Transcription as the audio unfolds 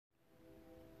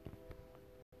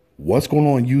What's going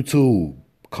on, YouTube?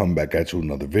 Coming back at you with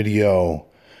another video.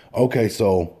 Okay,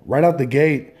 so right out the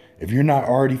gate, if you're not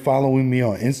already following me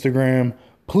on Instagram,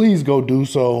 please go do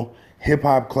so. Hip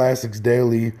Hop Classics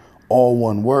Daily, all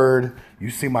one word.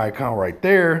 You see my account right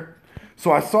there.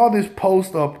 So I saw this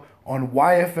post up on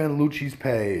YFN Lucci's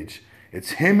page.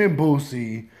 It's him and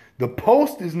Boosie. The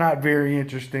post is not very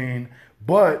interesting,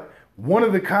 but one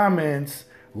of the comments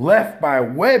left by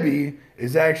WEBBIE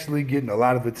is actually getting a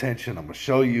lot of attention. I'm going to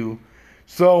show you.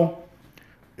 So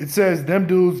it says, them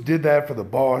dudes did that for the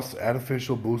boss at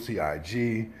official Boosie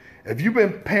IG. If you've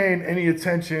been paying any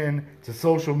attention to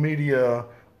social media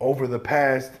over the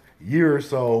past year or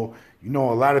so, you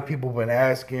know a lot of people have been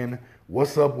asking,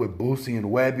 what's up with Boosie and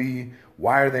WEBBIE?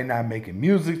 Why are they not making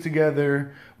music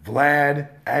together? Vlad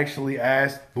actually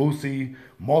asked Boosie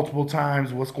multiple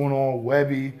times, what's going on with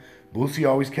WEBBIE? Boosie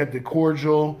always kept it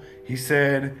cordial. He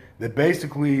said that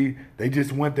basically they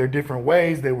just went their different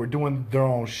ways. They were doing their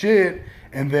own shit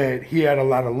and that he had a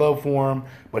lot of love for him,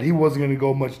 but he wasn't going to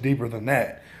go much deeper than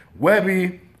that.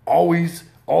 WEBBIE always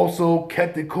also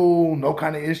kept it cool, no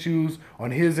kind of issues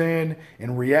on his end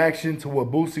in reaction to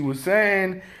what Boosie was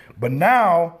saying. But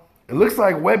now it looks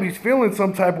like WEBBIE's feeling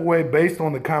some type of way based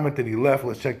on the comment that he left.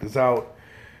 Let's check this out.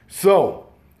 So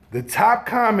the top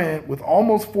comment with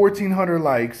almost 1,400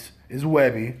 likes is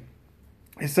WEBBIE.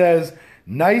 It says,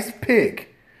 nice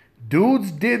pick.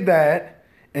 Dudes did that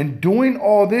and doing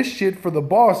all this shit for the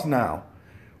boss now.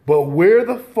 But where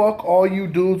the fuck all you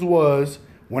dudes was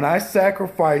when I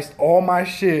sacrificed all my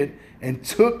shit and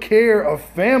took care of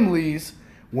families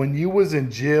when you was in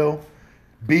jail?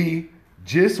 B,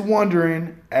 just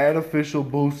wondering, at official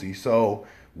Boosie. So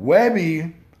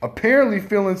WEBBIE apparently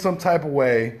feeling some type of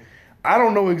way. I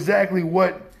don't know exactly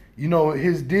what,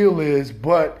 his deal is,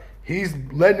 but he's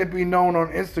letting it be known on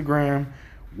Instagram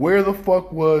where the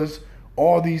fuck was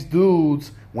all these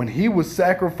dudes when he was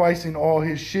sacrificing all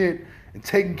his shit and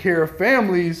taking care of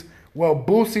families while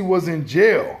Boosie was in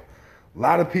jail. A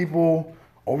lot of people,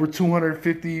 over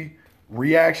 250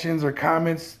 reactions or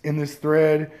comments in this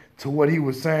thread to what he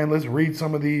was saying. Let's read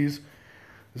some of these.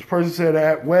 This person said,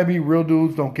 at WEBBIE, real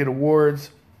dudes don't get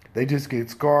awards. They just get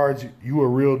scars. You a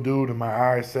real dude in my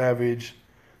eyes, savage.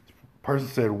 Person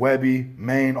said, WEBBIE,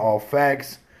 main, all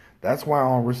facts. That's why I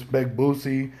don't respect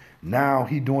Boosie. Now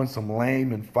he doing some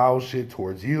lame and foul shit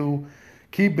towards you.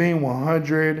 Keep being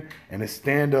 100 and a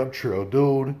stand-up trill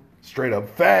dude. Straight up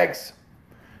facts.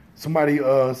 Somebody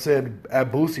said,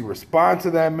 at Boosie, respond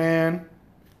to that man.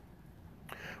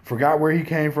 Forgot where he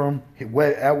came from. At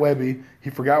WEBBIE, he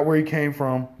forgot where he came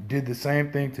from. Did the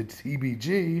same thing to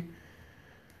TBG.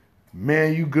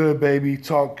 Man, you good, baby.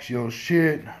 Talk your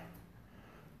shit.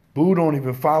 Boo don't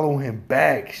even follow him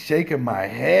back. Shaking my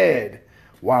head.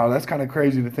 Wow, that's kind of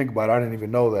crazy to think about. I didn't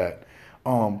even know that.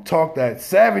 Talk that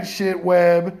savage shit,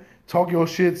 Webb. Talk your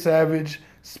shit, savage.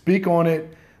 Speak on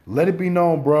it. Let it be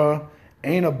known, bruh.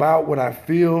 Ain't about what I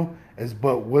feel, as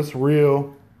but what's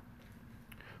real.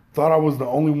 Thought I was the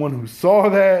only one who saw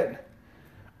that.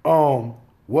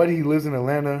 What, he lives in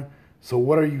Atlanta? So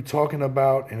what are you talking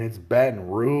about? And it's Baton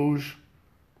Rouge.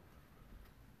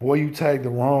 Boy, you tagged the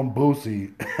wrong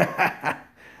Boosie.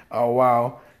 Oh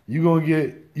wow, you gonna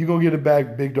get it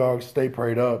back, big dog. Stay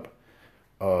prayed up.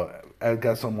 I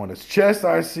got something on his chest.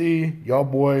 I see y'all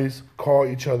boys call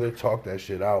each other, talk that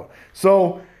shit out.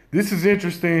 So this is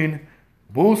interesting.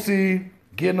 Boosie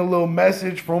getting a little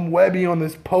message from WEBBIE on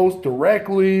this post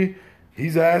directly.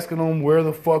 He's asking him where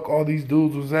the fuck all these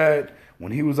dudes was at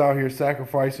when he was out here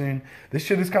sacrificing. This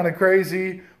shit is kind of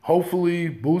crazy. Hopefully,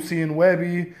 Boosie and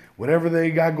WEBBIE, whatever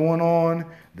they got going on,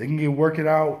 they can work it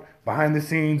out behind the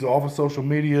scenes off of social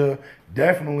media.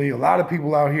 Definitely, a lot of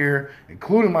people out here,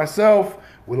 including myself,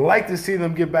 would like to see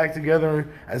them get back together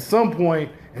at some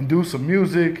point and do some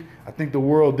music. I think the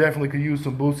world definitely could use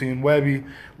some Boosie and WEBBIE.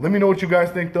 Let me know what you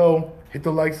guys think, though. Hit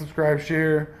the like, subscribe,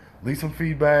 share, leave some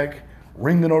feedback.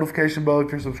 Ring the notification bell if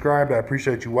you're subscribed. I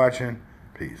appreciate you watching.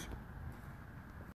 Peace.